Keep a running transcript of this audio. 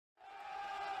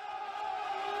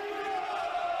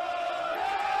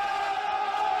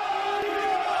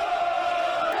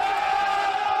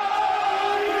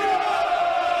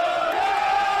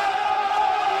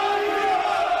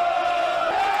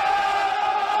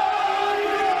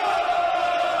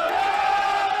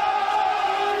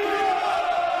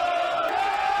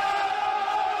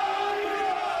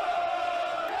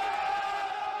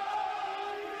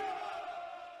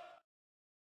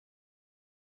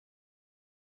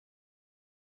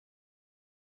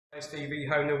TV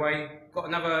home and away. Got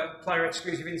another player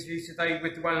exclusive interview today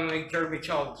with the one and only Jeremy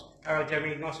Charles. Hello,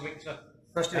 Jeremy. Nice to meet you, sir.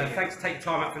 Nice to meet you. Thanks for taking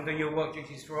time out from doing your work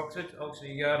duties for Oxford.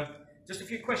 Obviously, just a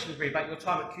few questions really about your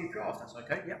time at QPR, if that's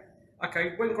okay. Yeah.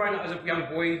 Okay. When growing up as a young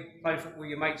boy, playing football with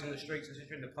your mates in the streets,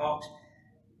 etc., in the parks,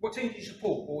 what team did you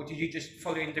support, or did you just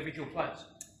follow individual players?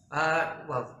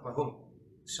 Well, my home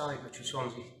side, which was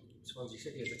Swansea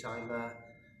City at the time,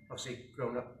 obviously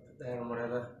grown up there and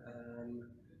whatever.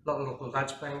 A lot of local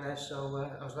lads playing there, so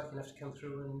I was lucky enough to come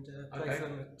through and play for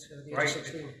them at the age of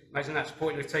 16. Imagine that,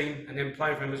 supporting the team and then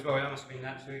playing for them as well. That must have been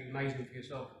absolutely amazing for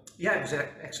yourself. Yeah, it was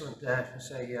excellent. I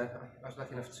was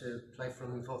lucky enough to play for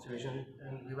them in the 4th division,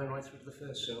 and we went right through to the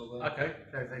first. So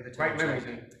very, very good. Great memories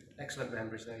then. Excellent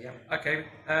memories there. Yeah. Okay.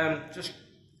 Just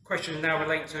question now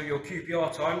relating to your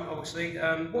QPR time. Obviously,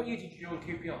 what year did you join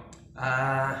QPR?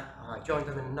 I joined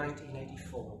them in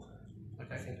 1984.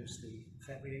 Okay. I think it was the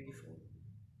February '84.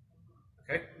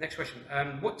 Okay, next question.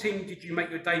 What team did you make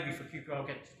your debut for QPR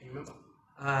against? Can you remember?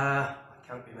 I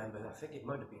can't remember. I think it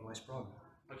might have been West Brom.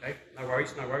 Okay, no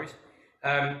worries, no worries.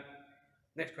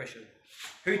 Next question.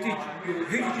 Who did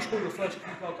you score your first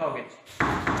QPR goal against?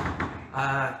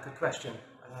 Good question.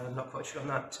 I'm not quite sure on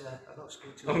that. I've not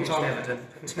scored too long time. Everton,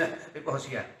 but it was,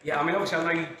 yeah. Yeah, I mean, obviously,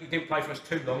 I know you didn't play for us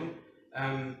too long.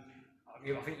 I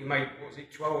think you made, what was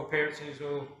it, 12 appearances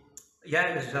or? Yeah,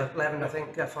 it was 11, I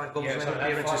think, 5 goals. Yeah,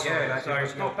 so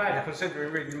it's not bad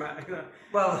considering really,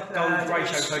 well, goal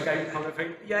ratio per game kind of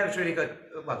thing. Yeah, it was really good.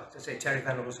 Well, to say Terry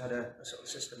Venables had a sort of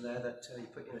system there that you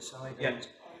put in a side, and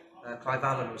Clive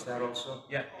Allen was there also.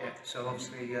 Yeah. So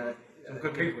obviously, some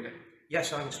good people there.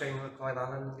 Yes, I was training with Clive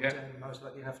Allen, and I was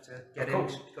lucky enough to get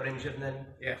got injured, and then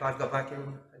Clive got back in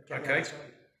and kept me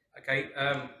outside. Okay.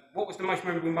 What was the most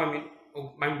memorable moment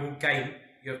or memorable game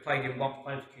you have played in whilst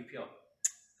playing for QPR?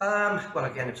 Well,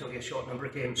 again, it was only a short number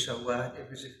of games, so it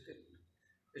was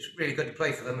really good to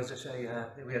play for them. As I say,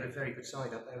 we had a very good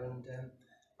side up there, and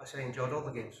I enjoyed all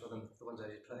the games for them, the ones I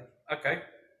did play. Okay,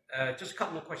 just a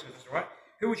couple more questions, if that's all right.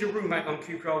 Who was your roommate on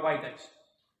QPR away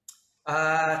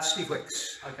days? Steve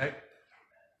Wicks. Okay.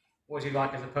 What was he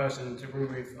like as a person to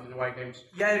room with on the away games?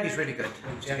 Yeah, he was really good.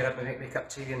 He used to get up and make me a cup of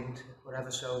tea and whatever,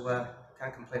 so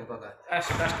can't complain about that.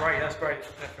 That's great.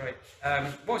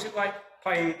 What was it like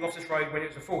playing Loftus Road when it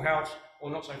was a full house or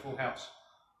not so full house?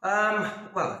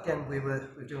 Well, again, we were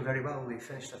doing very well. We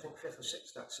finished, I think, 5th or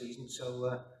 6th that season,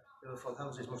 so there were full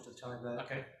houses most of the time.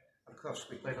 Okay. Of course,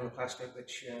 we played on the plastic,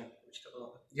 which took a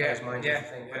lot of players' mind.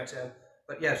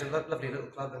 But yeah, it's a lovely little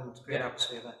club and great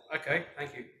atmosphere there. Okay,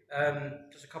 thank you.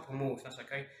 Just a couple more, if that's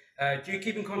okay. Do you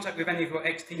keep in contact with any of your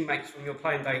ex-teammates from your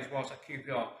playing days whilst at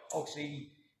QPR?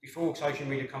 Obviously, before social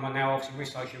media come on now, obviously with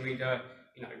social media,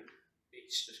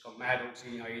 it's just gone mad.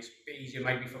 Obviously, it's a bit easier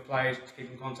maybe for players to keep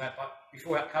in contact. But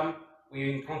before that come, were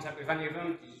you in contact with any of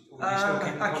them? Or do you still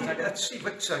keep in contact? I Steve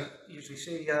Wicks, I usually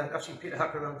see. I've seen Peter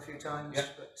Hacker around a few times,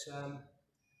 but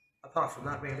apart from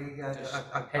that, really,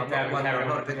 I'm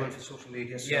not a big one for social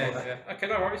media. So, Okay,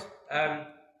 no worries.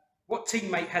 What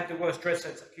teammate had the worst dress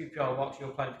sense at QPR whilst you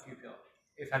were playing for QPR,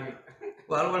 if any?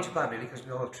 Well, I wasn't bad really because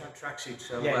we all had tracksuits,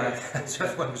 so so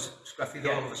everyone was scruffy.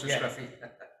 All of us were scruffy.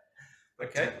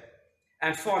 Okay.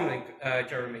 And finally,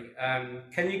 Jeremy,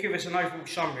 can you give us an overall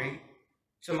summary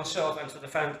to myself and to the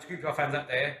QPR fans out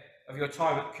there of your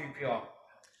time at QPR?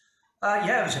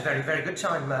 Yeah, it was a very, very good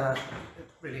time.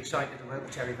 Really excited to work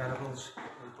with Terry Venables,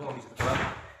 who brought me to the club.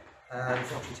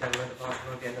 Unfortunately, Terry went to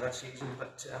Barcelona at the end of that season,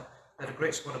 but they had a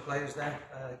great squad of players there,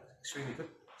 extremely good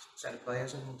set of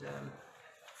players, and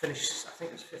finished, I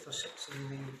think it was 5th or 6th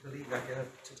in the league that year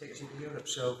to take us into Europe.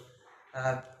 So,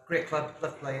 great club,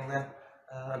 loved playing there.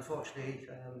 Unfortunately,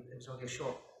 it was only a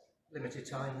short, limited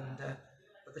time,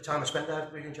 but the time I spent there, I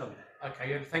really enjoyed it.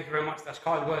 Okay, thank you very much. That's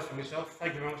kind words from yourself.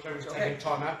 Thank you very much for taking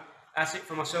time out. That's it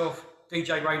for myself,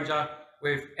 DJ Ranger,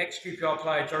 with ex-QPR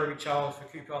player Jeremy Charles for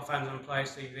QPR fans on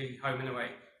Players TV, home and away.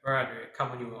 We're out of it.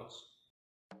 Come on, you Oz.